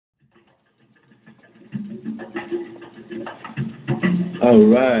All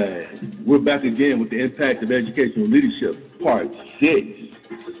right. We're back again with the impact of educational leadership, part 6.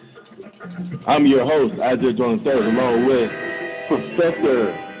 I'm your host, Isaiah Jordan III, along with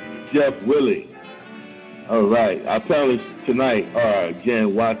Professor Jeff Willie. All right. Our panelists tonight are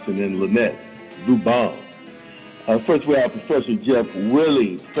Jan Watson and Lynette Dubon. First, we have Professor Jeff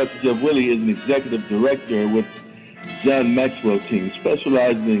Willie. Professor Jeff Willie is an executive director with John Maxwell team,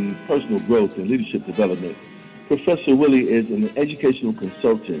 specializing in personal growth and leadership development. Professor Willie is an educational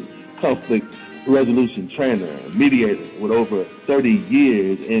consultant, conflict resolution trainer, mediator with over 30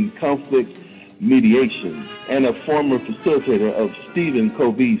 years in conflict mediation, and a former facilitator of Stephen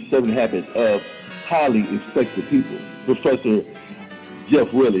Covey's 7 Habits of Highly Effective People. Professor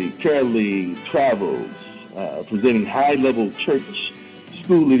Jeff Willie currently travels presenting high-level church,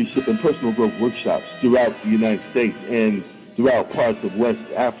 school leadership, and personal growth workshops throughout the United States and throughout parts of West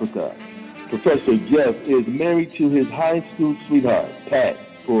Africa. Professor Jeff is married to his high school sweetheart, Pat,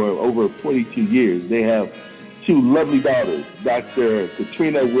 for over 42 years. They have 2 lovely daughters, Dr.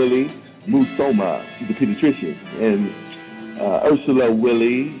 Katrina Willie Musoma, she's a pediatrician, and Ursula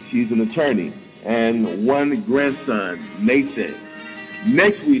Willie, she's an attorney, and 1 grandson, Nathan.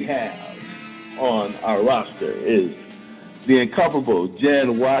 Next we have on our roster is the incomparable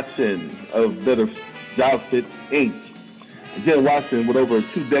Jan Watson of Better Job Fit, Inc. Jan Watson, with over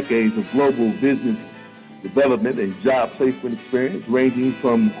 2 decades of global business development and job placement experience, ranging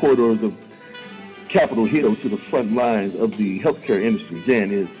from corridors of Capitol Hill to the front lines of the healthcare industry.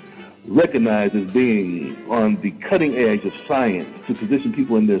 Jan is recognized as being on the cutting edge of science to position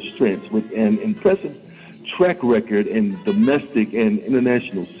people in their strengths, with an impressive track record in domestic and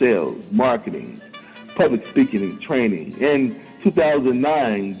international sales, marketing, public speaking, and training. In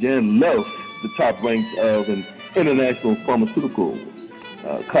 2009, Jan left the top ranks of an international pharmaceutical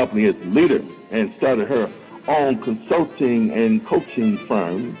company as leader and started her own consulting and coaching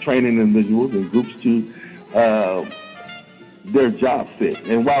firm, training individuals and groups to their job fit.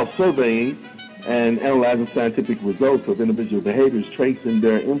 And while surveying and analyzing scientific results of individual behaviors, tracing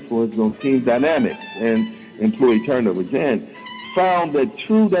their influence on team dynamics and employee turnover, Jan found that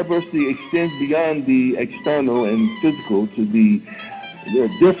true diversity extends beyond the external and physical to the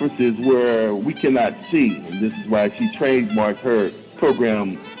differences where we cannot see. And this is why she trademarked her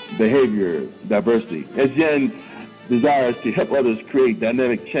program, Behavior Diversity. As Jan desires to help others create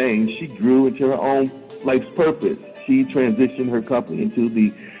dynamic change, she grew into her own life's purpose. She transitioned her company into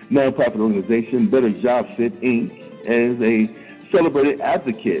the nonprofit organization Better Job Fit, Inc. as a celebrated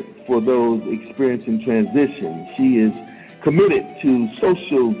advocate for those experiencing transition. She is committed to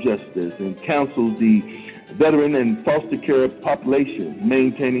social justice and counsels the veteran and foster care populations,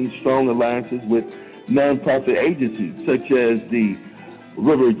 maintaining strong alliances with nonprofit agencies such as the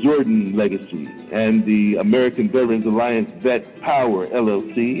River Jordan Legacy and the American Veterans Alliance Vet Power,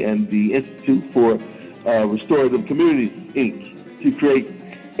 LLC, and the Institute for Restorative Communities, Inc., to create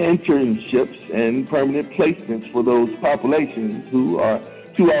internships and permanent placements for those populations who are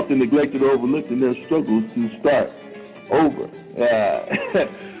too often neglected or overlooked in their struggles to start over.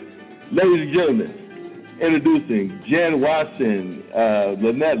 Ladies and gentlemen, introducing Jan Watson,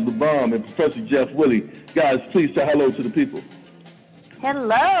 Lynette Dubon, and Professor Jeff Willie. Guys, please say hello to the people.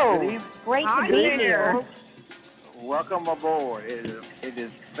 Hello. Great to be here. Welcome aboard. It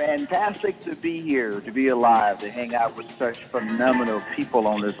is fantastic to be here, to be alive, to hang out with such phenomenal people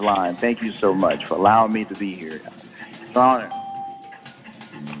on this line. Thank you so much for allowing me to be here. It's an honor.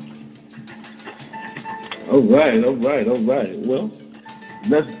 All right. Well,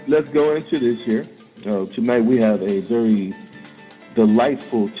 let's go into this here. Tonight we have a very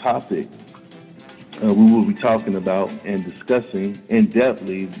delightful topic. We will be talking about and discussing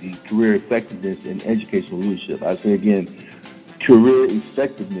in-depthly the career effectiveness in educational leadership. I say again, career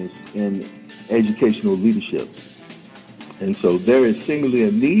effectiveness in educational leadership. And so there is seemingly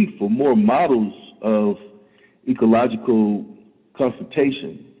a need for more models of ecological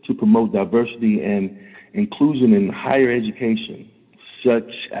consultation to promote diversity and inclusion in higher education.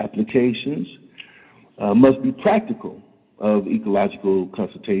 Such applications must be practical of ecological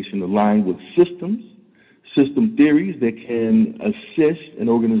consultation, aligned with system theories that can assist an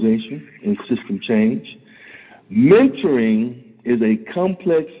organization in system change. Mentoring is a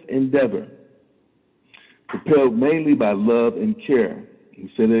complex endeavor propelled mainly by love and care. Let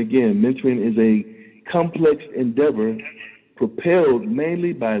me say that again. Mentoring is a complex endeavor propelled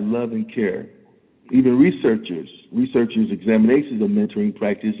mainly by love and care. Even researchers' examinations of mentoring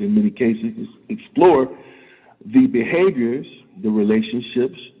practice in many cases explore the behaviors, the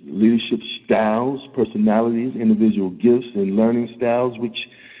relationships, leadership styles, personalities, individual gifts, and learning styles which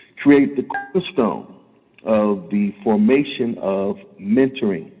create the cornerstone of the formation of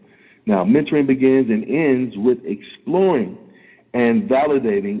mentoring. Now, mentoring begins and ends with exploring and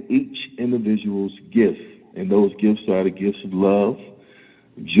validating each individual's gifts. And those gifts are the gifts of love,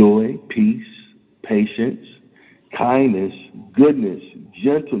 joy, peace, patience, kindness, goodness,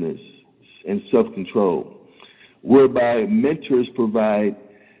 gentleness, and self-control, whereby mentors provide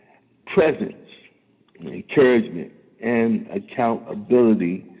presence, encouragement, and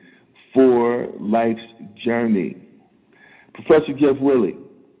accountability for life's journey. Professor Jeff Willie,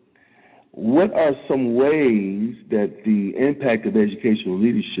 what are some ways that the impact of educational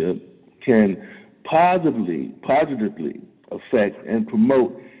leadership can positively affect and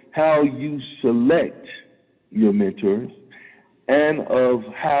promote how you select your mentors and of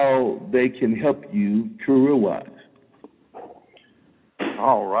how they can help you career-wise?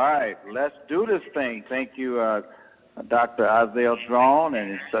 All right, let's do this thing. Thank you, Dr. Isaiah Drone,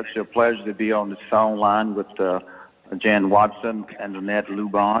 and it's such a pleasure to be on this phone line with Jan Watson and Lynette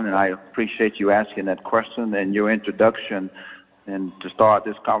Lubon, and I appreciate you asking that question, and your introduction and to start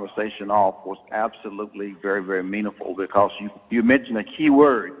this conversation off was absolutely very, very meaningful, because you mentioned a key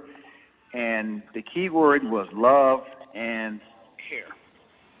word, and the key word was love and care.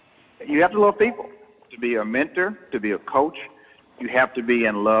 You have to love people. To be a mentor, to be a coach, you have to be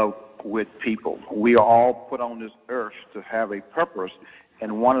in love with people. We are all put on this earth to have a purpose,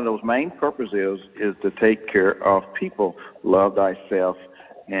 and one of those main purposes is to take care of people. Love thyself,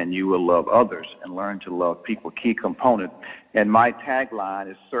 and you will love others, and learn to love people, key component. And my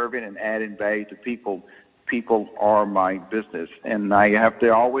tagline is serving and adding value to people. People are my business. And I have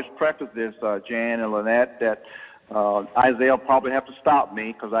to always practice this, Jan and Lynette, that Isaiah will probably have to stop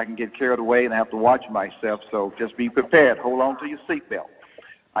me because I can get carried away and I have to watch myself. So just be prepared. Hold on to your seatbelt.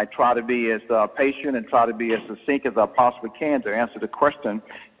 I try to be as patient and try to be as succinct as I possibly can to answer the question,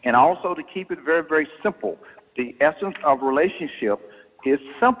 and also to keep it very, very simple. The essence of relationship is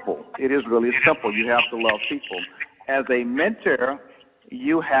simple. It is really simple. You have to love people. As a mentor,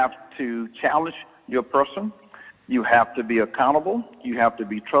 you have to challenge your person. You have to be accountable. You have to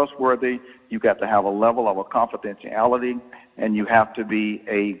be trustworthy. You got to have a level of a confidentiality, and you have to be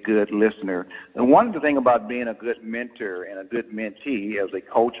a good listener. And one of the things about being a good mentor and a good mentee as a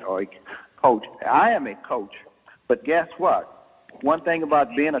coach or a coach, I am a coach, but guess what? One thing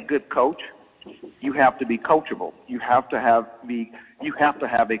about being a good coach, you have to be coachable. You have to have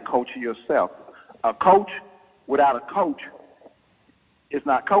a coach yourself. A coach without a coach is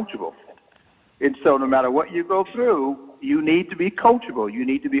not coachable. And so no matter what you go through, you need to be coachable. You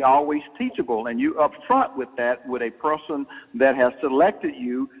need to be always teachable. And you up front with that with a person that has selected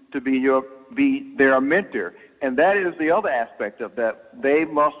you to be their mentor. And that is the other aspect of that. They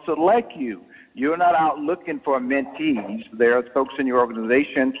must select you. You're not out looking for mentees. There are folks in your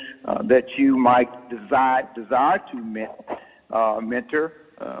organization that you might desire to mentor,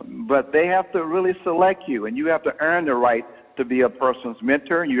 but they have to really select you, and you have to earn the right to be a person's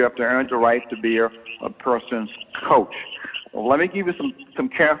mentor, and you have to earn the right to be a person's coach. Well, let me give you some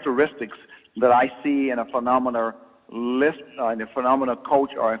characteristics that I see in a phenomenal coach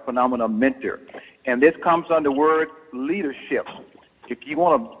or a phenomenal mentor. And this comes under the word leadership. If you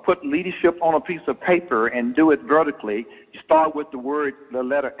want to put leadership on a piece of paper and do it vertically, you start with the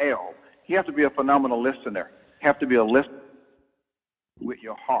letter L. You have to be a phenomenal listener. You have to be a listener with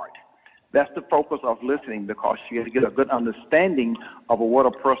your heart. That's the focus of listening, because you have to get a good understanding of what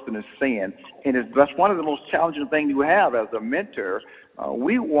a person is saying. And that's one of the most challenging things you have as a mentor.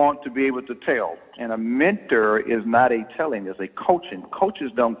 We want to be able to tell. And a mentor is not a telling, it's a coaching.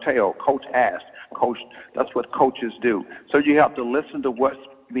 Coaches don't tell, coach asks. That's what coaches do. So you have to listen to what's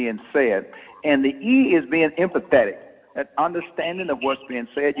being said. And the E is being empathetic. That understanding of what's being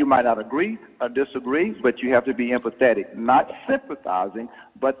said. You might not agree or disagree, but you have to be empathetic. Not sympathizing,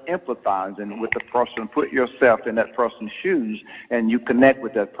 but empathizing with the person. Put yourself in that person's shoes, and you connect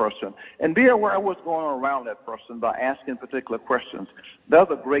with that person. And be aware of what's going on around that person by asking particular questions. There's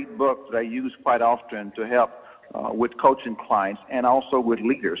a great book that I use quite often to help with coaching clients and also with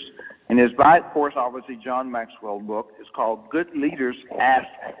leaders. And it's by, of course, obviously John Maxwell's book. It's called Good Leaders Ask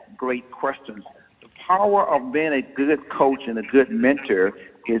Great Questions. The power of being a good coach and a good mentor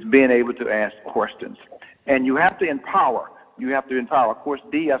is being able to ask questions. And you have to empower. You have to empower. Of course,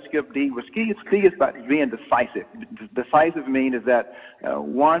 D, I skipped D. D is about being decisive. Decisive means is that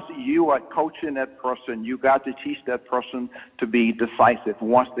once you are coaching that person, you got to teach that person to be decisive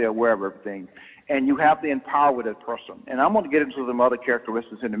once they're aware of everything. And you have to empower that person. And I'm going to get into some other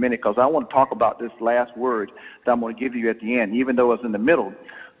characteristics in a minute, because I want to talk about this last word that I'm going to give you at the end, even though it's in the middle.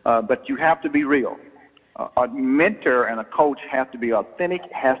 But you have to be real. A mentor and a coach have to be authentic,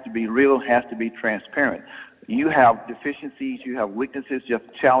 has to be real, has to be transparent. You have deficiencies, you have weaknesses, you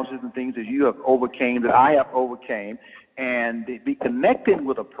have challenges and things that you have overcame, that I have overcame, and be connecting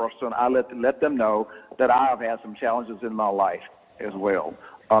with a person. I let them know that I have had some challenges in my life as well.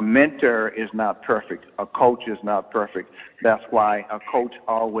 A mentor is not perfect. A coach is not perfect. That's why a coach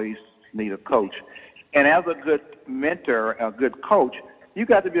always needs a coach. And as a good mentor, a good coach, you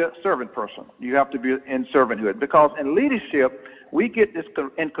got to be a servant person. You have to be in servanthood, because in leadership, we get this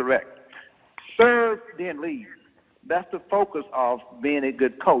incorrect. Serve, then lead. That's the focus of being a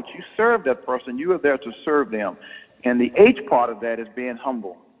good coach. You serve that person. You are there to serve them. And the H part of that is being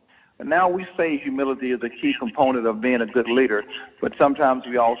humble. And now we say humility is a key component of being a good leader, but sometimes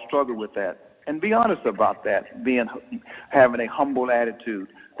we all struggle with that. And be honest about that, having a humble attitude.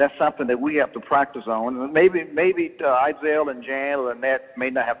 That's something that we have to practice on. Maybe Isaiah and Jan or Annette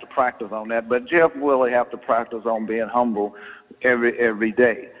may not have to practice on that, but Jeff will have to practice on being humble every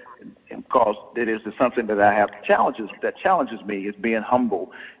day. Because it is something that I have challenges me is being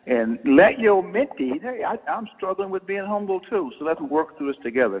humble. And let your mentee, hey, I'm struggling with being humble too, so let's work through this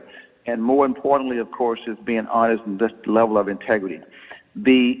together. And more importantly, of course, is being honest and this level of integrity.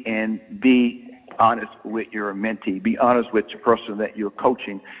 Be honest with your mentee. Be honest with your person that you're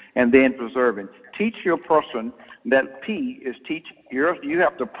coaching, and then preserving. Teach your person that P is teach. You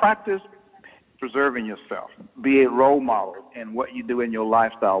have to practice preserving yourself. Be a role model in what you do in your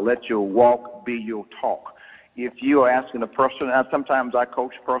lifestyle. Let your walk be your talk. If you are asking a person, and sometimes I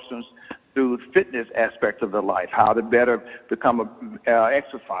coach persons through the fitness aspect of their life, how to better become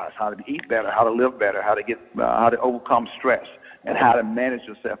exercise, how to eat better, how to live better, how to overcome stress, and how to manage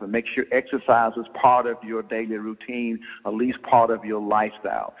yourself and make sure exercise is part of your daily routine, at least part of your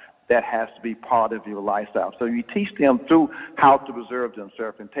lifestyle. That has to be part of your lifestyle. So you teach them through how to preserve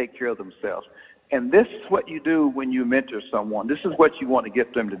themselves and take care of themselves. And this is what you do when you mentor someone. This is what you want to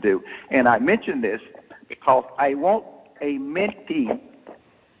get them to do. And I mention this because I want a mentee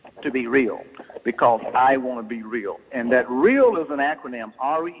to be real, because I want to be real. And that REAL is an acronym.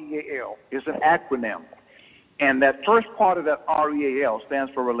 REAL is an acronym. And that first part of that REAL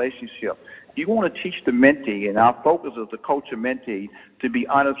stands for relationship. You want to teach the mentee, and our focus is to coach a mentee to be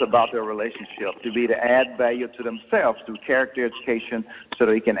honest about their relationship, to add value to themselves through character education so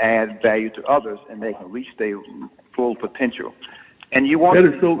they can add value to others and they can reach their full potential. And you want to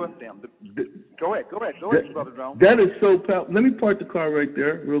equip them. Go ahead, Brother Jones. That is so powerful. Let me park the car right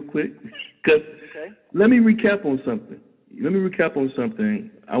there real quick. Let me recap on something.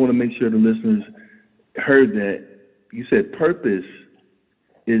 I want to make sure the listeners heard that. You said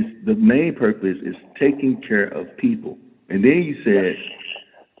the main purpose is taking care of people. And then you said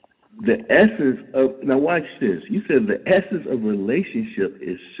the essence of, now watch this, you said the essence of relationship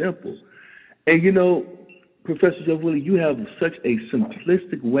is simple. And you know, Professor Jeff Willie, you have such a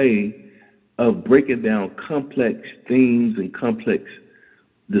simplistic way of breaking down complex themes and complex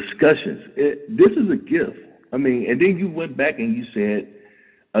discussions. This is a gift. I mean, and then you went back and you said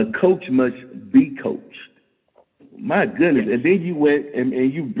a coach must be coached. My goodness. And then you went and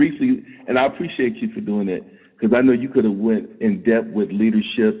you briefly, and I appreciate you for doing that, because I know you could have went in depth with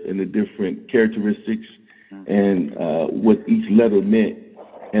leadership and the different characteristics and what each letter meant.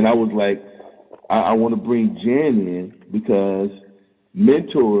 And I was like, I want to bring Jan in because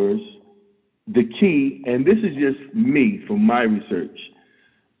mentors, the key, and this is just me from my research,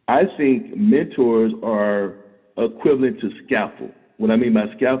 I think mentors are equivalent to scaffold. What I mean by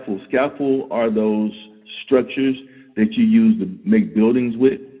scaffold are those structures that you use to make buildings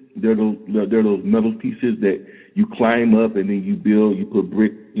with. They're those metal pieces that you climb up and then you build, you put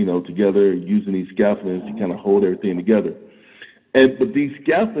brick, together using these scaffoldings to kind of hold everything together. But these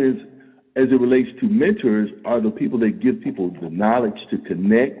scaffoldings, as it relates to mentors, are the people that give people the knowledge to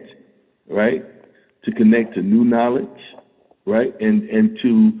connect, right? To connect to new knowledge, right? And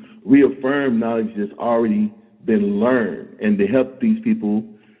to reaffirm knowledge that's already been learned, and to help these people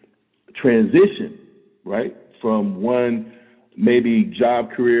transition, right, from one maybe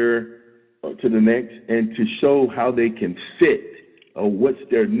job career to the next, and to show how they can fit, or what's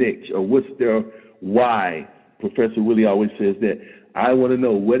their niche, or what's their why. Professor Willie always says that. I want to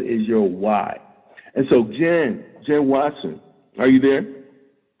know, what is your why? And so, Jen Watson, are you there?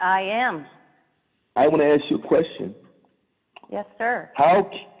 I am. I want to ask you a question. Yes, sir. How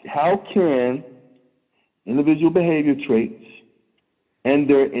can individual behavior traits and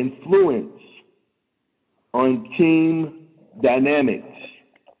their influence on team dynamics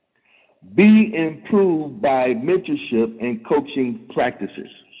be improved by mentorship and coaching practices?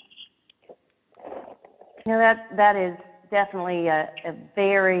 That is definitely a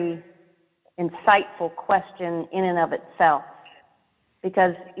very insightful question in and of itself.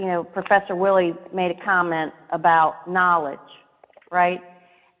 Because, Professor Willie made a comment about knowledge, right?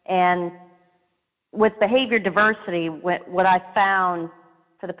 And with behavior diversity, what I found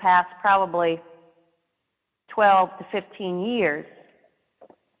for the past probably 12 to 15 years,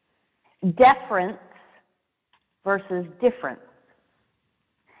 deference versus difference.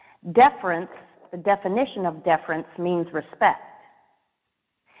 Deference, the definition of deference means respect.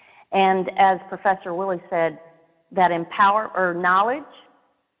 And as Professor Willie said, that knowledge,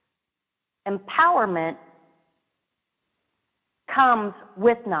 empowerment comes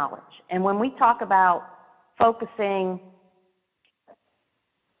with knowledge. And when we talk about focusing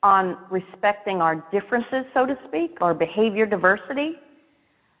on respecting our differences, so to speak, or behavior diversity,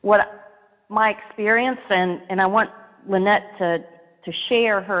 what my experience, and I want Lynette to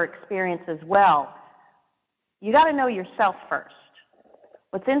share her experience as well, you got to know yourself first.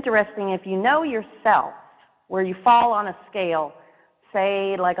 What's interesting, if you know yourself, where you fall on a scale,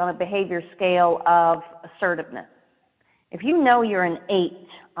 say like on a behavior scale of assertiveness, if you know you're an 8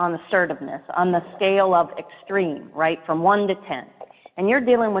 on assertiveness, on the scale of extreme, right, from 1 to 10, and you're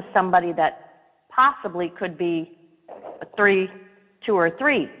dealing with somebody that possibly could be a 2 or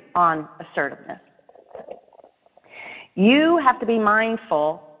 3 on assertiveness, you have to be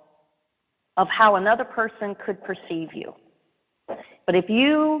mindful of how another person could perceive you. But if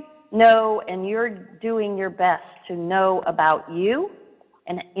you know and you're doing your best to know about you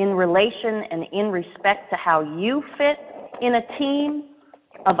and in relation and in respect to how you fit in a team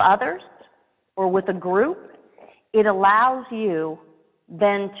of others or with a group, it allows you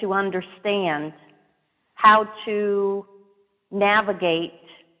then to understand how to navigate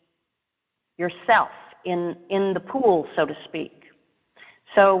yourself in the pool, so to speak.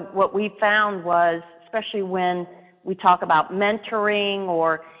 So what we found was, especially when we talk about mentoring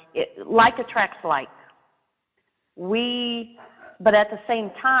or like attracts like, but at the same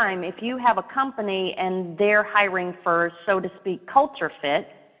time, if you have a company and they're hiring for, so to speak, culture fit,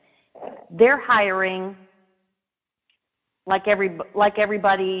 they're hiring like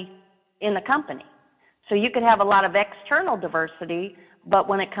everybody in the company. So you could have a lot of external diversity, but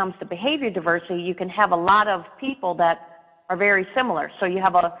when it comes to behavior diversity, you can have a lot of people that are very similar. So you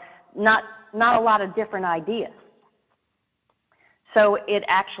have not a lot of different ideas. So it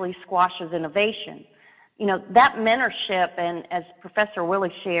actually squashes innovation. That mentorship, and as Professor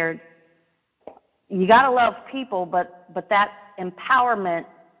Willie shared, you got to love people, but that empowerment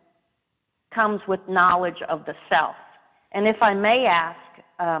comes with knowledge of the self. And if I may ask,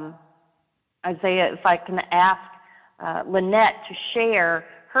 Isaiah, if I can ask Lynette to share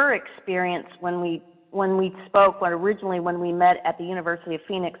her experience when we spoke, originally when we met at the University of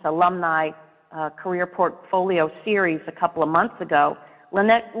Phoenix Alumni Career Portfolio Series a couple of months ago.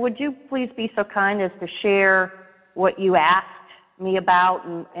 Lynette, would you please be so kind as to share what you asked me about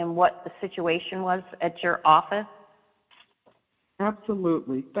and what the situation was at your office?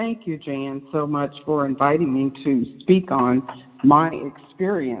 Absolutely. Thank you, Jan, so much for inviting me to speak on my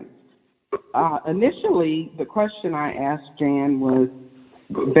experience. Initially, the question I asked Jan was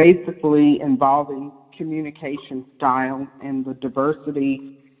basically involving communication style and the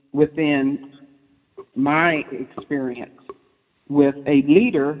diversity within my experience with a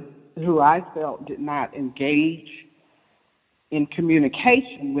leader who I felt did not engage in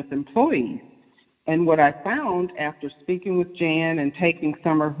communication with employees. And what I found after speaking with Jan and taking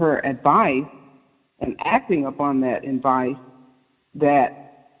some of her advice and acting upon that advice,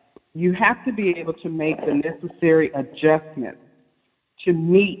 that you have to be able to make the necessary adjustments to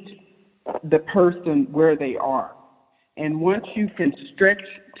meet the person where they are. And once you can stretch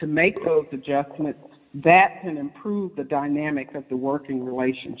to make those adjustments, that can improve the dynamic of the working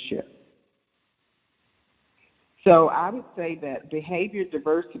relationship. So I would say that behavior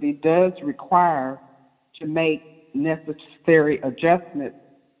diversity does require to make necessary adjustments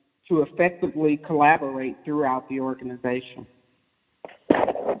to effectively collaborate throughout the organization.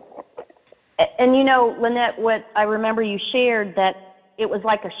 And Lynette, what I remember you shared, that it was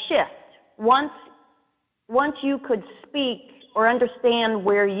like a shift. Once you could speak or understand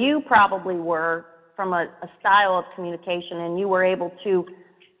where you probably were from a style of communication, and you were able to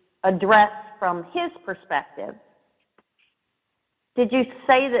address from his perspective, did you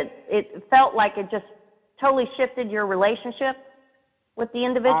say that it felt like it just totally shifted your relationship with the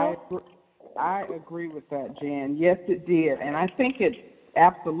individual? I agree with that, Jan. Yes, it did. And I think it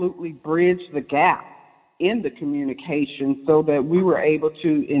absolutely bridged the gap in the communication so that we were able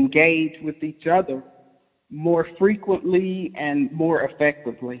to engage with each other more frequently and more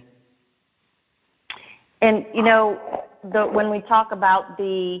effectively. And, when we talk about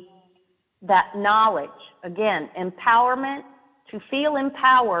the that knowledge. Again, empowerment. To feel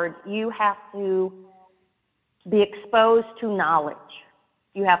empowered, you have to be exposed to knowledge.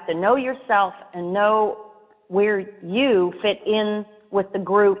 You have to know yourself and know where you fit in with the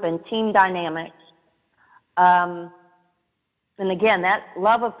group and team dynamics. And again, that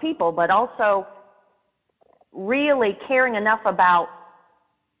love of people, but also really caring enough about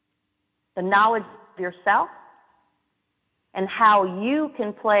the knowledge of yourself and how you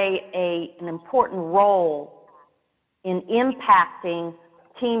can play an important role in impacting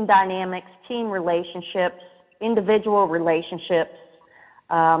team dynamics, team relationships, individual relationships.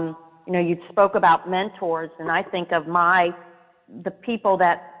 You spoke about mentors, and I think of the people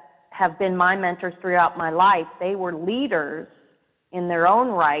that have been my mentors throughout my life. They were leaders in their own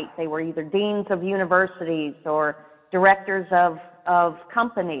right. They were either deans of universities or directors of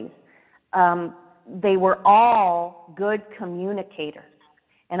companies. They were all good communicators.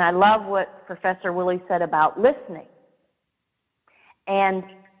 And I love what Professor Willie said about listening. And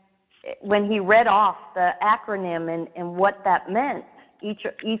when he read off the acronym and what that meant,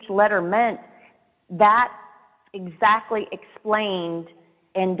 each letter meant, that exactly explained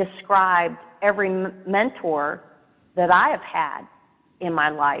and described every mentor that I have had in my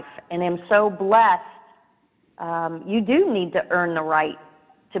life, and am so blessed. You do need to earn the right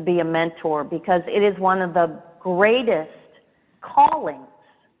to be a mentor, because it is one of the greatest callings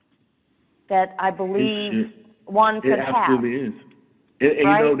that I believe one could have. It absolutely is. And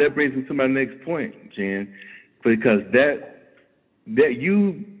right? that brings me to my next point, Jan, because that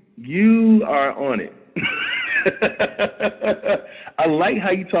you are on it. I like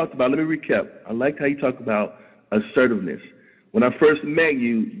how you talked about, let me recap. I like how you talked about assertiveness. When I first met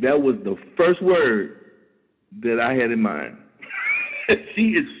you, that was the first word that I had in mind. She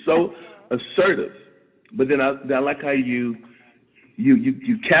is so assertive. But then I like how you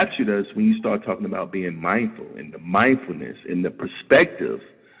captured us when you start talking about being mindful, and the mindfulness and the perspective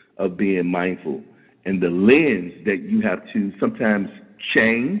of being mindful, and the lens that you have to sometimes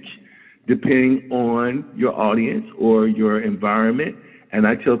change depending on your audience or your environment. And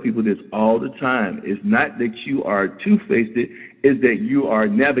I tell people this all the time. It's not that you are two-faced, it's that you are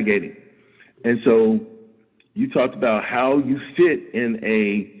navigating. And so you talked about how you fit in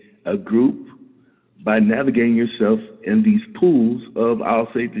a group by navigating yourself in these pools of,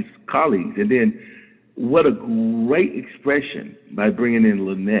 I'll say, these colleagues. And then what a great expression by bringing in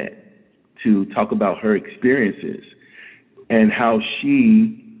Lynette to talk about her experiences and how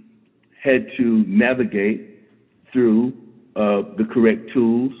she had to navigate through the correct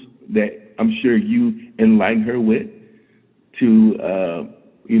tools that I'm sure you enlightened her with to,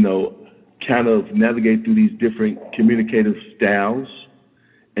 kind of navigate through these different communicative styles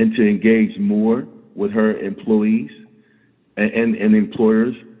and to engage more with her employees and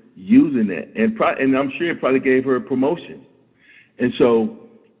employers using that. And I'm sure it probably gave her a promotion. And so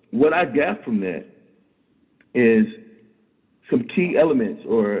what I got from that is some key elements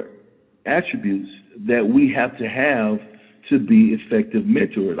or attributes that we have to be effective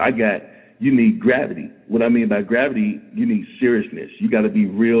mentors. You need gravity. What I mean by gravity, you need seriousness. You got to be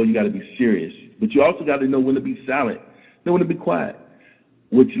real. You got to be serious. But you also got to know when to be silent, know when to be quiet,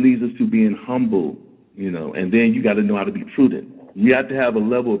 which leads us to being humble, and then you got to know how to be prudent. You have to have a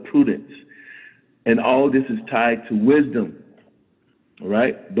level of prudence. And all this is tied to wisdom,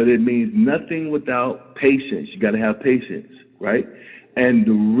 right? But it means nothing without patience. You got to have patience, right? And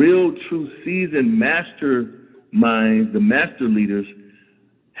the real true seasoned masterminds, the master leaders,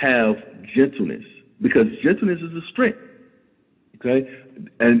 have gentleness, because gentleness is a strength, okay?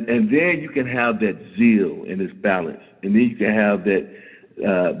 And then you can have that zeal and its balance, and then you can have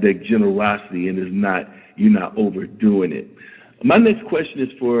that generosity, and you're not overdoing it. My next question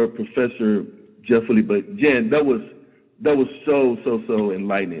is for Professor Jeff Willie, but Jen, that was so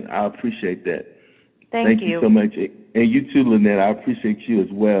enlightening. I appreciate that. Thank you so much, and you too, Lynette. I appreciate you as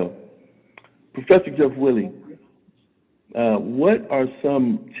well. Professor Jeff Willie, what are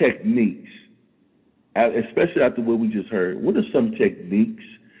some techniques, especially after what we just heard, what are some techniques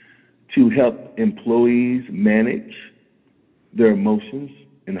to help employees manage their emotions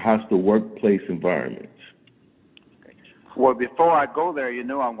in hostile workplace environments? Well, before I go there, I'm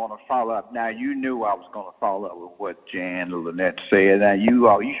going to follow up. Now, you knew I was going to follow up with what Jan or Lynette said. Now,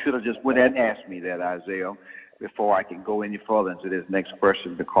 you should have just went ahead and asked me that, Isaiah, before I can go any further into this next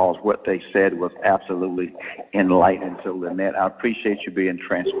question, because what they said was absolutely enlightening. So, Lynette, I appreciate you being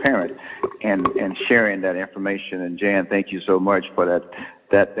transparent and sharing that information. And, Jan, thank you so much for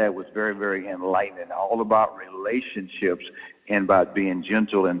That was very, very enlightening, all about relationships and about being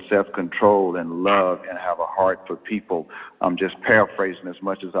gentle and self-controlled and love and have a heart for people. I'm just paraphrasing as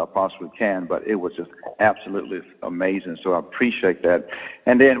much as I possibly can, but it was just absolutely amazing, so I appreciate that.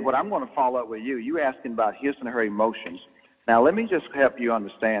 And then what I'm going to follow up with you asking about his and her emotions. Now, let me just help you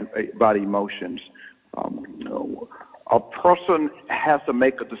understand about emotions. A person has to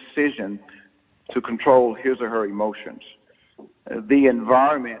make a decision to control his or her emotions. The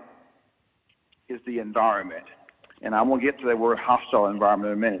environment is the environment. And I'm going to get to that word hostile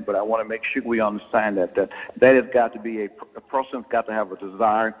environment in a minute, but I want to make sure we understand that has got to be a person's got to have a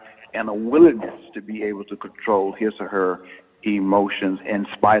desire and a willingness to be able to control his or her emotions in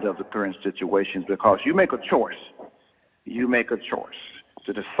spite of the current situations, because you make a choice. You make a choice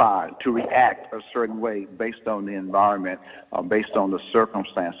to decide, to react a certain way based on the environment, based on the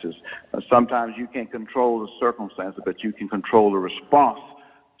circumstances. Sometimes you can't control the circumstances, but you can control the response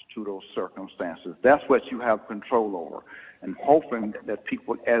to those circumstances. That's what you have control over. And hoping that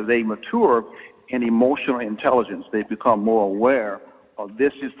people, as they mature in emotional intelligence, they become more aware of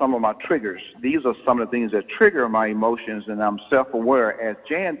this is some of my triggers. These are some of the things that trigger my emotions, and I'm self-aware. As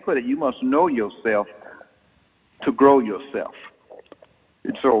Jan put it, you must know yourself to grow yourself.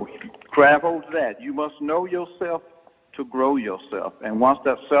 And so grab hold of that. You must know yourself to grow yourself. And once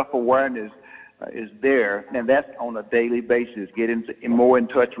that self-awareness is there, and that's on a daily basis, get more in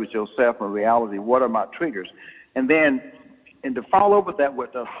touch with yourself and reality. What are my triggers? And then, and to follow up with that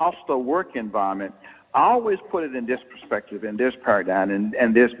with the hostile work environment, I always put it in this perspective, in this paradigm,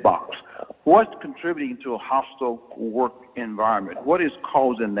 and this box. What's contributing to a hostile work environment? What is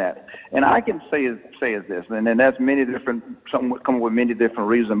causing that? And I can say is this, and then that's many different, some come with many different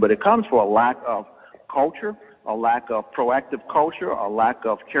reasons, but it comes from a lack of culture, a lack of proactive culture, a lack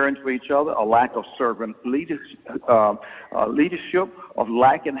of caring for each other, a lack of servant leadership, of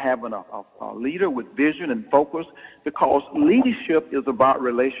lacking having a leader with vision and focus, because leadership is about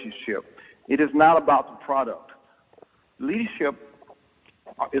relationship. It is not about the product. Leadership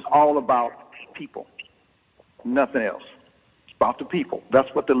is all about people, nothing else. It's about the people. That's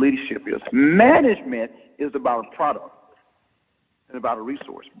what the leadership is. Management is about a product and about a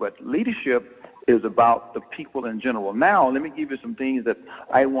resource, but leadership is about the people in general. Now, let me give you some things that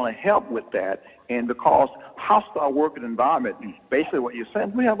I want to help with that. And because hostile working environment, basically what you're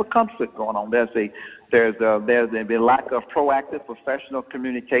saying, we have a conflict going on. There's a lack of proactive professional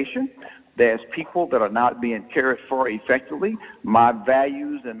communication. There's people that are not being cared for effectively. My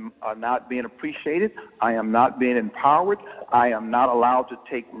values are not being appreciated. I am not being empowered. I am not allowed to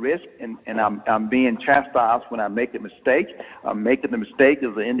take risks, and I'm being chastised when I make a mistake. Making the mistake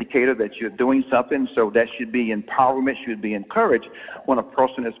is an indicator that you're doing something, so that should be empowerment, should be encouraged when a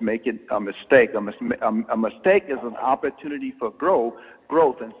person is making a mistake. A mistake is an opportunity for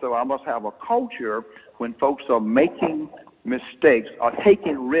growth, and so I must have a culture when folks are making mistakes or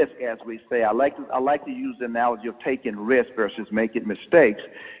taking risk, as we say. I like to use the analogy of taking risk versus making mistakes,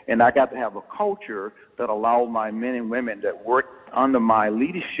 and I got to have a culture that allows my men and women that work under my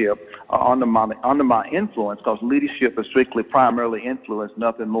leadership, under my influence, because leadership is strictly primarily influence,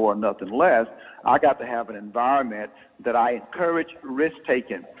 nothing more, nothing less. I got to have an environment that I encourage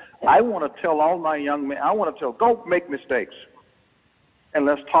risk-taking. I want to tell all my young men, go make mistakes. And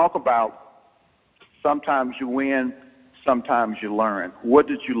let's talk about sometimes you win, sometimes you learn. What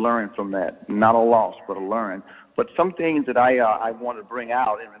did you learn from that? Not a loss, but a learn. But some things that I want to bring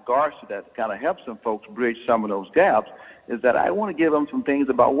out in regards to that to kind of help some folks bridge some of those gaps is that I want to give them some things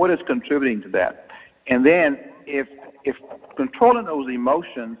about what is contributing to that. And then if controlling those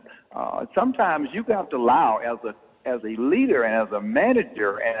emotions, sometimes you got to allow as a leader and as a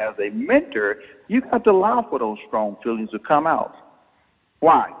manager and as a mentor, you got to allow for those strong feelings to come out.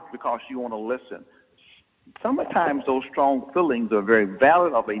 Why? Because you want to listen. Sometimes those strong feelings are very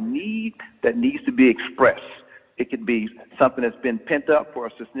valid of a need that needs to be expressed. It could be something that's been pent up for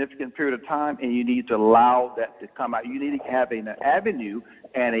a significant period of time, and you need to allow that to come out. You need to have an avenue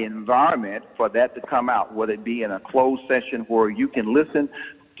and an environment for that to come out, whether it be in a closed session where you can listen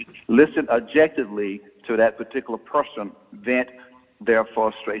objectively to that particular person vent their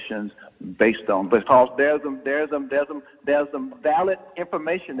frustrations based on, because there's some valid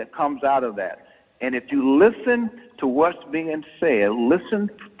information that comes out of that. And if you listen to what's being said, listen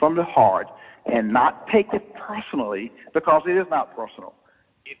from the heart and not take it personally, because it is not personal.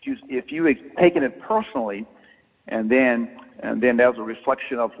 If you taking it personally, and then there's a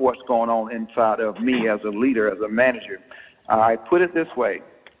reflection of what's going on inside of me as a leader, as a manager. I put it this way: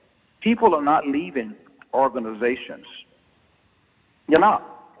 people are not leaving organizations. You're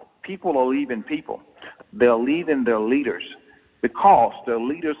not. People are leaving people. They're leaving their leaders. because their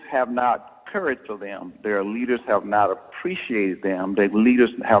leaders have not cared for them. Their leaders have not appreciated them. Their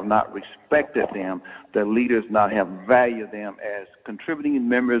leaders have not respected them. Their leaders not have valued them as contributing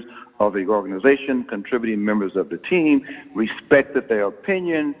members of the organization, contributing members of the team, respected their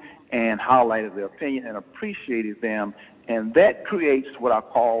opinion and highlighted their opinion and appreciated them. And that creates what I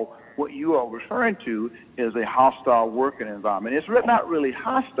call, what you are referring to, is a hostile working environment. It's not really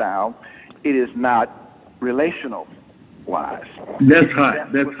hostile. It is not relational wise. That's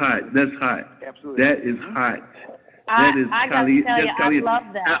hot. That's hot. That's hot. Absolutely. That is hot. I got to tell you, I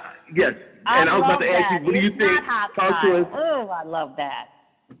love that. Yes. And I was about to ask you, what do you think? Talk to us. Oh, I love that.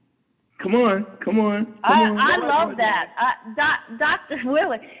 Come on. I love that. Dr.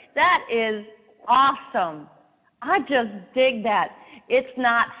 Willie, that is awesome. I just dig that. It's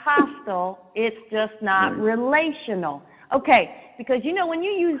not hostile. It's just not relational. Okay, because, you know, when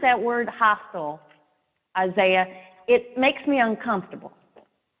you use that word hostile, Isaiah, it makes me uncomfortable.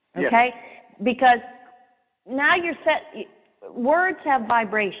 Okay? Yes. Because now words have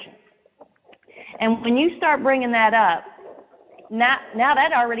vibration. And when you start bringing that up, now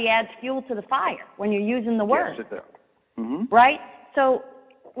that already adds fuel to the fire when you're using the word. Yes, it does. Mm-hmm. Right? So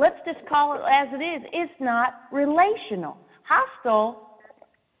let's just call it as it is. It's not relational. Hostile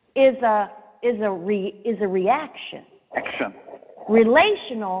is a reaction. Action.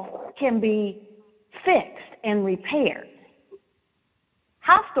 Relational can be fixed and repaired.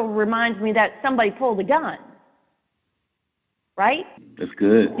 Hostile reminds me that somebody pulled a gun. Right? That's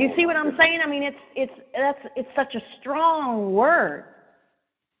good. Do you see what I'm saying? I mean, it's such a strong word.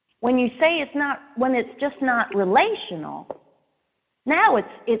 When you say when it's just not relational, now it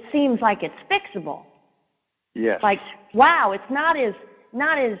seems like it's fixable. Yes. Like, wow, it's not that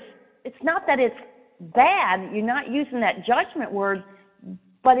it's bad. You're not using that judgment word,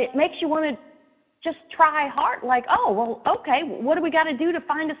 but it makes you want to just try hard. Like, oh, well, okay, what do we got to do to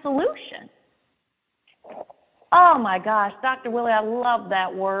find a solution? Oh, my gosh, Dr. Willie, I love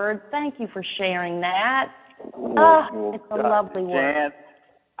that word. Thank you for sharing that. It's a lovely word. Jan,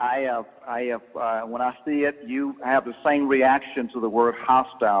 I have, when I see it, I have the same reaction to the word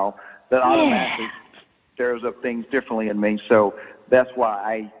hostile that automatically stirs up things differently in me. So that's why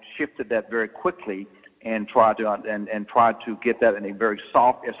I shifted that very quickly and tried to get that in a very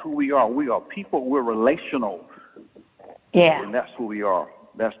soft, as who we are. We are people. We're relational. Yeah. And that's who we are.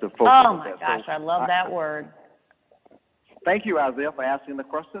 That's the focus. Oh, my gosh, I love that word. Thank you, Isaiah, for asking the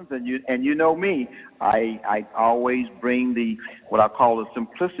questions. And you know me, I always bring what I call the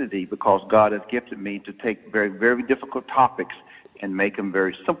simplicity, because God has gifted me to take very, very difficult topics and make them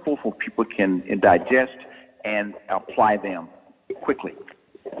very simple for people can digest and apply them quickly.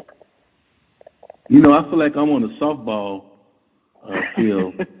 You know, I feel like I'm on a softball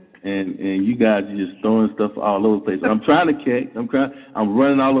field, and you guys are just throwing stuff all over the place. I'm trying to catch. I'm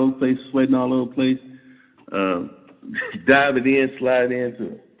running all over the place, sweating all over the place. Diving in, sliding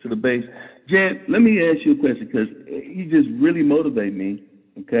in to the base. Jan, let me ask you a question, because you just really motivate me,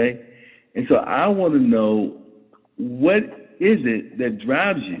 okay? And so I want to know, what is it that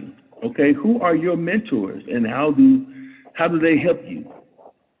drives you, okay? Who are your mentors, and how do they help you?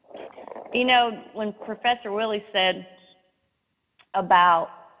 You know, when Professor Willie said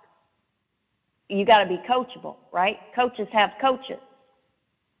about you got to be coachable, right? Coaches have coaches.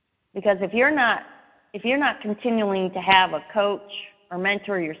 Because if you're not continuing to have a coach or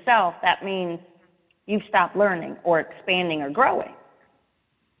mentor yourself, that means you've stopped learning or expanding or growing.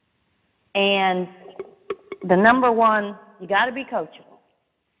 And the number one, you got to be coachable.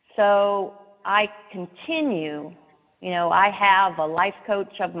 So I continue, I have a life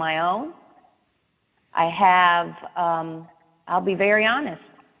coach of my own. I have, I'll be very honest,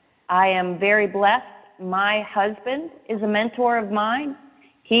 I am very blessed. My husband is a mentor of mine.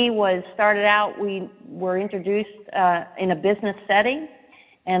 He started out, we were introduced in a business setting,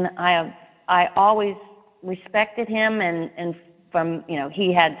 and I always respected him, and from,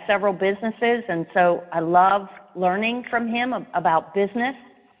 he had several businesses, and so I love learning from him about business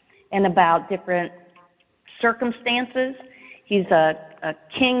and about different circumstances. He's a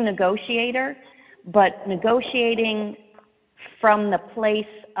king negotiator, but negotiating from the place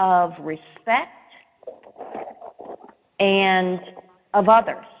of respect and of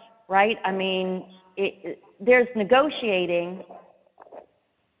others, right? I mean, there's negotiating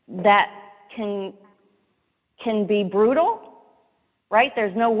that can be brutal, right?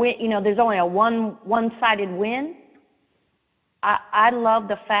 There's no win, there's only a one-sided win. I love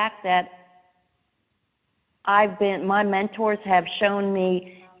the fact that my mentors have shown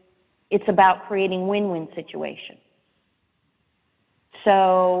me it's about creating win-win situations.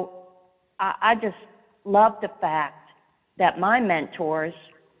 So I just love the fact that my mentors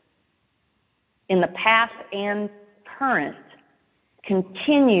in the past and current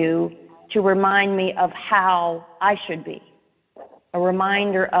continue to remind me of how I should be. A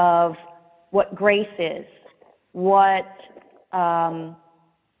reminder of what grace is, what that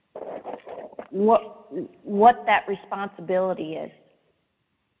responsibility is.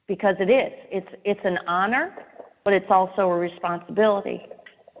 Because it is. It's an honor, but it's also a responsibility.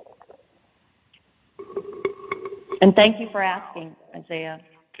 And thank you for asking, Isaiah.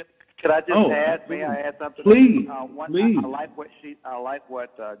 Could I just add? May I add something? Please. Please. I like what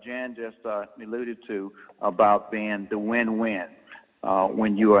Jan just alluded to about being the win-win.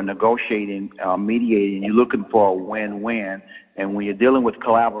 When you are negotiating, mediating, you're looking for a win-win. And when you're dealing with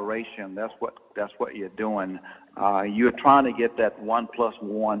collaboration, that's what you're doing. You're trying to get that 1 +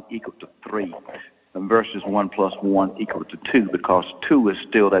 1 = 3 versus 1 + 1 = 2, because 2 is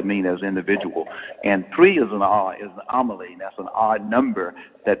still that mean as individual, and 3 is an anomaly. That's an odd number.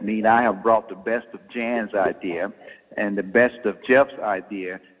 That means I have brought the best of Jan's idea and the best of Jeff's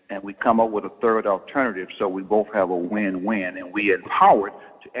idea, and we come up with a third alternative, so we both have a win-win, and we empowered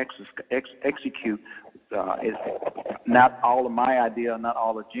to execute. Not all of my idea, not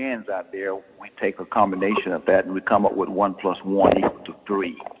all of Jan's idea. We take a combination of that, and we come up with 1 + 1 =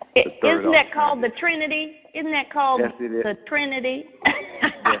 3. Isn't that called the Trinity? Isn't that called the Trinity?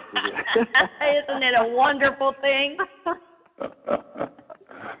 Yes, it is. Isn't it a wonderful thing?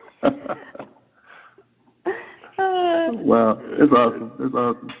 Wow, it's awesome. It's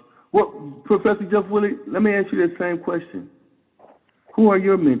awesome. Well, Professor Jeff Willie, let me ask you that same question. Who are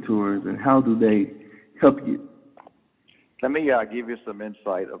your mentors, and how do they help you? Let me give you some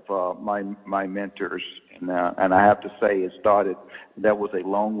insight of my mentors, and I have to say that was a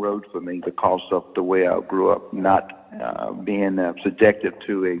long road for me because of the way I grew up, not being subjected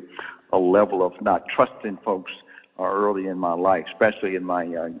to a level of not trusting folks early in my life, especially in my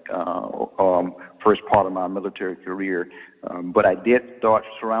first part of my military career. But I did start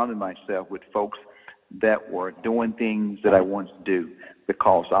surrounding myself with folks that were doing things that I wanted to do,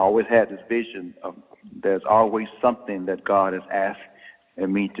 because I always had this vision of there's always something that God has asked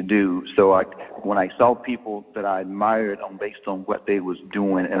me to do. So when I saw people that I admired based on what they was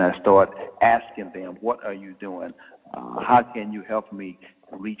doing, and I started asking them, what are you doing? How can you help me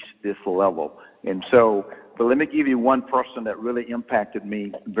reach this level? And so, but let me give you one person that really impacted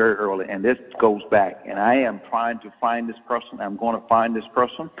me very early, and this goes back, and I am trying to find this person. I'm going to find this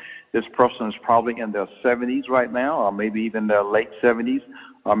person. This person is probably in their 70s right now, or maybe even their late 70s,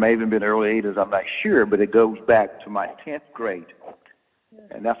 or maybe even in early 80s. I'm not sure, but it goes back to my 10th grade.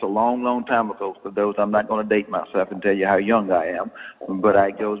 And that's a long, long time ago. For those, I'm not going to date myself and tell you how young I am, but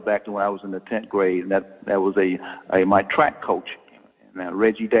it goes back to when I was in the 10th grade, and that was my track coach,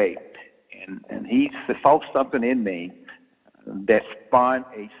 Reggie Day. And he saw something in me that spawned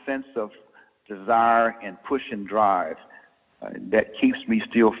a sense of desire and push and drive that keeps me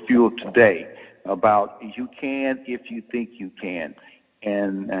still fueled today about you can if you think you can.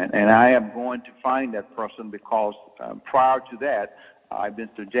 And I am going to find that person, because prior to that, I've been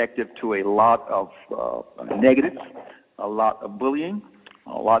subjected to a lot of negatives, a lot of bullying,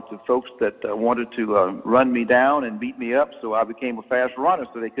 lots of folks that wanted to run me down and beat me up, so I became a fast runner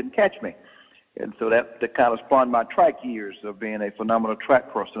so they couldn't catch me. And so that kind of spawned my track years of being a phenomenal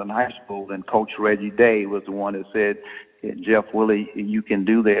track person in high school. And Coach Reggie Day was the one that said, Jeff Willie, you can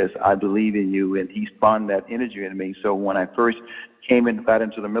do this. I believe in you. And he spawned that energy in me. So when I first got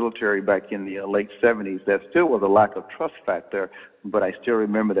into the military back in the late 70s, that still was a lack of trust factor, but I still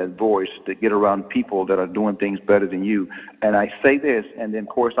remember that voice to get around people that are doing things better than you. And I say this, and then, of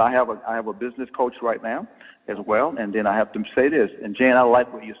course, I have a business coach right now as well, and then I have to say this. And, Jan, I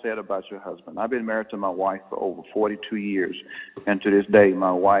like what you said about your husband. I've been married to my wife for over 42 years, and to this day,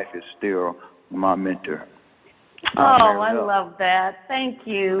 my wife is still my mentor. Oh, I love that. Thank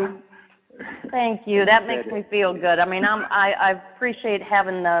you. Thank you. That makes me feel good. I mean, I appreciate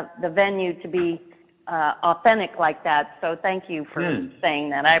having the venue to be authentic like that. So thank you for saying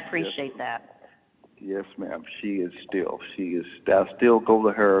that. I appreciate that. Yes, ma'am. She is. I still go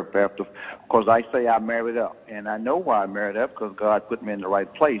to her after, because I say I married up, and I know why I married up, because God put me in the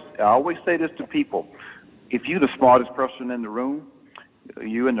right place. I always say this to people: if you're the smartest person in the room,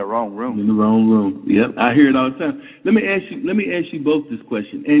 you're in the wrong room. In the wrong room. Yep, I hear it all the time. Let me ask you both this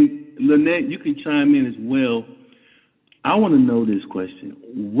question, and Lynette, you can chime in as well. I want to know this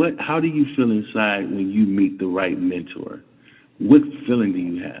question: how do you feel inside when you meet the right mentor? What feeling do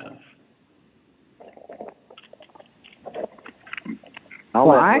you have?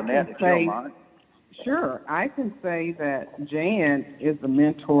 Well, I can say, sure, I can say that Jan is a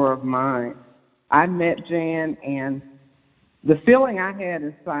mentor of mine. I met Jan, and the feeling I had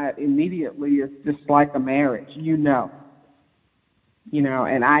inside immediately is just like a marriage, and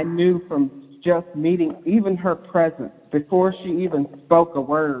I knew from just meeting even her presence, before she even spoke a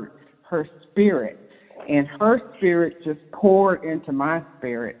word, her spirit just poured into my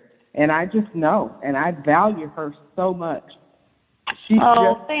spirit. And I just know, and I value her so much.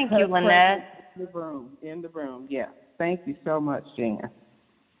 Thank you, Lynette. In the room, yes. Thank you so much, Jan.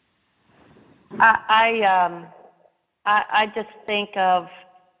 I just think of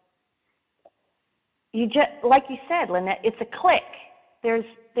like you said, Lynette. It's a click. There's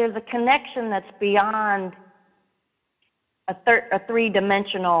a connection that's beyond a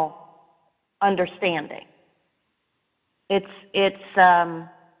three-dimensional understanding. It's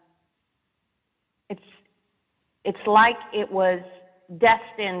like it was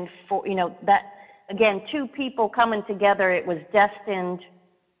destined for, that, again, two people coming together, we're destined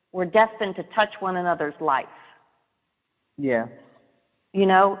to touch one another's life. Yeah.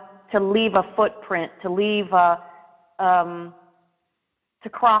 To leave a footprint, to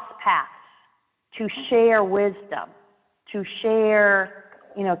cross paths, to share wisdom, to share,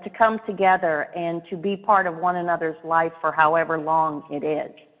 to come together and to be part of one another's life for however long it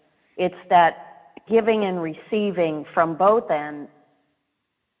is. It's that giving and receiving from both ends.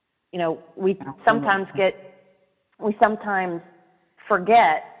 We sometimes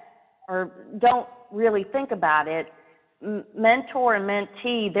forget or don't really think about it. Mentor and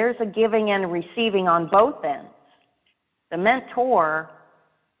mentee, there's a giving and receiving on both ends. The mentor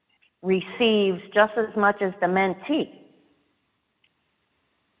receives just as much as the mentee.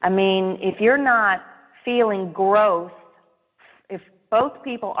 I mean, if you're not feeling growth, if both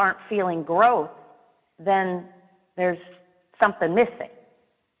people aren't feeling growth, then there's something missing.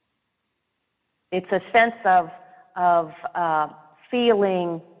 It's a sense of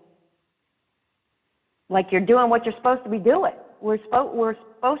feeling like you're doing what you're supposed to be doing. We're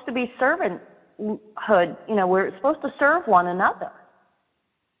supposed to be servanthood. We're supposed to serve one another.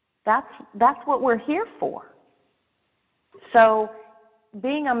 That's what we're here for. So,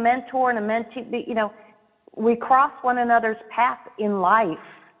 being a mentor and a mentee, we cross one another's path in life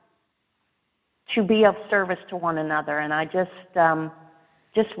to be of service to one another. And I just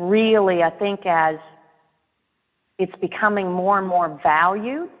really, I think as it's becoming more and more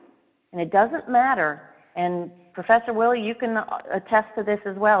valued, and it doesn't matter, and Professor Willie, you can attest to this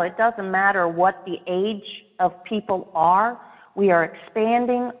as well, it doesn't matter what the age of people are, we are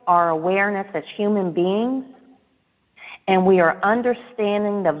expanding our awareness as human beings, and we are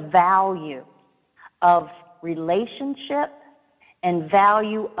understanding the value of relationship and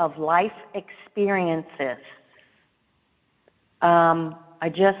value of life experiences. I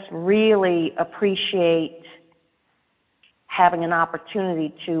just really appreciate having an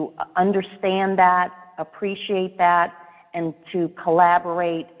opportunity to understand that, appreciate that, and to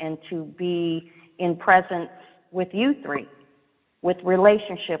collaborate and to be in presence with you three, with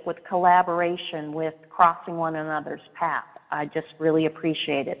relationship, with collaboration, with crossing one another's path. I just really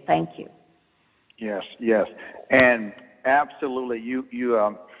appreciate it. Thank you. Yes. And absolutely, you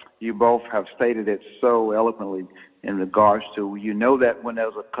both have stated it so eloquently in regards to, that when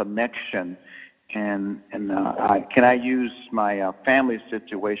there's a connection, can I use my family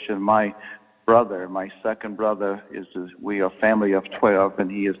situation? My second brother we are a family of 12,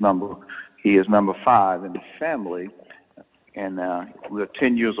 and he is number 5 in the family, and we're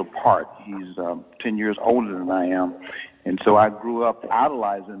 10 years apart. He's 10 years older than I am, and so I grew up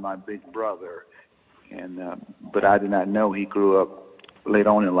idolizing my big brother, but I did not know he grew up. Later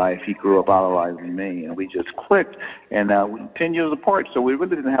on in life, he grew up idolizing me, and we just clicked. And we're 10 years apart, so we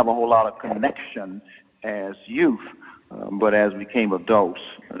really didn't have a whole lot of connection as youth. But as we became adults,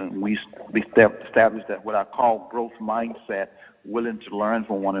 we established that what I call growth mindset, willing to learn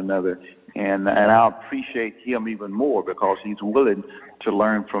from one another. And I appreciate him even more because he's willing to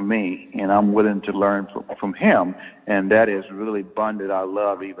learn from me, and I'm willing to learn from him. And that has really bonded our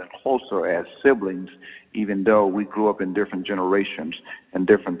love even closer as siblings, even though we grew up in different generations and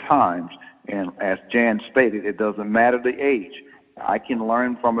different times. And as Jan stated, it doesn't matter the age. I can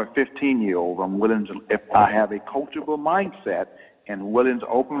learn from a 15-year-old. I'm willing to, if I have a coachable mindset and willing to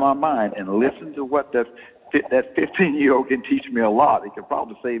open my mind and listen to what that 15-year-old can teach me a lot. It can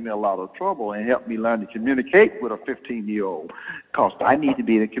probably save me a lot of trouble and help me learn to communicate with a 15-year-old, because I need to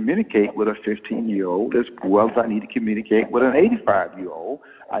be able to communicate with a 15-year-old as well as I need to communicate with an 85-year-old.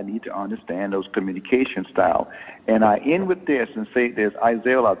 I need to understand those communication styles. And I end with this and say this,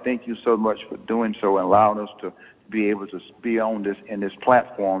 Isaiah, I thank you so much for doing so and allowing us to be able to be on this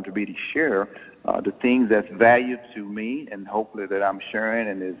platform, to be to share the things that's valued to me, and hopefully that I'm sharing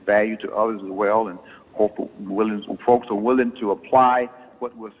and is value to others as well. And folks are willing to apply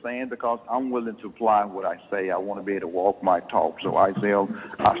what we're saying, because I'm willing to apply what I say. I want to be able to walk my talk. So, Isaiah,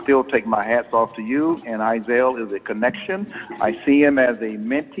 I still take my hats off to you, and Isaiah is a connection. I see him as a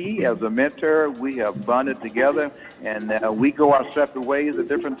mentee, as a mentor. We have bonded together, and we go our separate ways at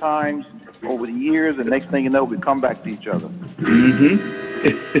different times over the years, and next thing you know, we come back to each other. Mm-hmm.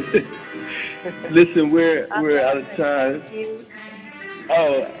 Listen, we're out of time.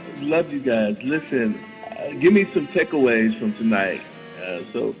 Oh, love you guys. Listen, give me some takeaways from tonight.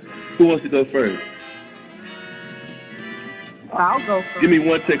 So who wants to go first? I'll go first. Give me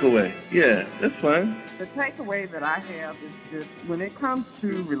one takeaway. Yeah, that's fine. The takeaway that I have is just when it comes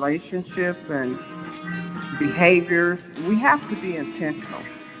to relationships and behaviors, we have to be intentional.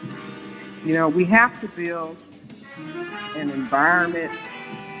 You know, we have to build an environment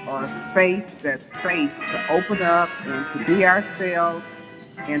or a space that's safe to open up and to be ourselves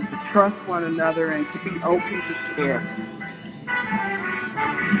and to trust one another and to be open to share.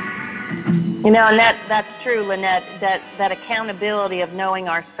 You know, and that's true, Lynette, that accountability of knowing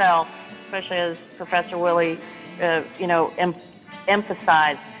ourselves, especially as Professor Willie,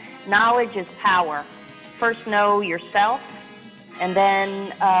 emphasized. Knowledge is power. First know yourself, and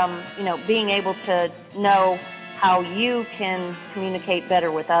then, being able to know how you can communicate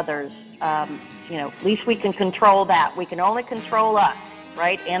better with others. At least we can control that. We can only control us,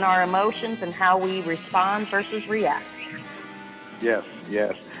 right, and our emotions and how we respond versus react. Yes.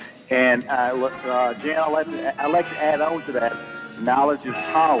 And Jan, I'd like to add on to that. Knowledge is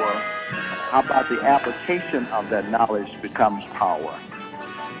power. How about the application of that knowledge becomes power?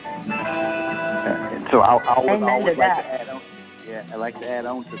 And so I always like to add on. Yeah, I like to add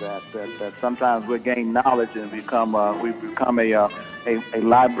on to that sometimes we gain knowledge and become a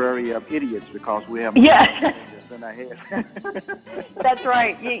library of idiots because we have in our head. That's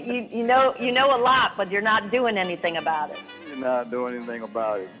right. You know a lot, but you're not doing anything about it. You're not doing anything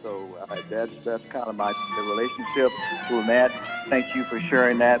about it. So that's kind of the relationship. Lynette, thank you for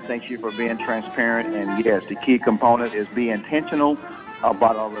sharing that. Thank you for being transparent. And yes, the key component is be intentional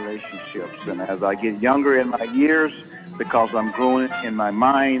about our relationships. And as I get younger in my years, because I'm growing in my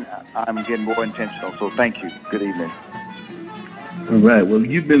mind, I'm getting more intentional. So thank you. Good evening. All right. Well,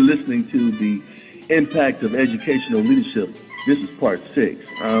 you've been listening to the Impact of Educational Leadership. This is part 6.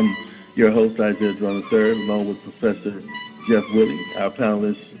 I'm your host, Isaiah Jordan III, along with Professor Jeff Willie. Our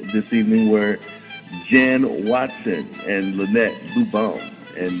panelists this evening were Jan Watson and Lynette Lubon.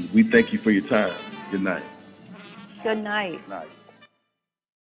 And we thank you for your time. Good night. Good night. Good night.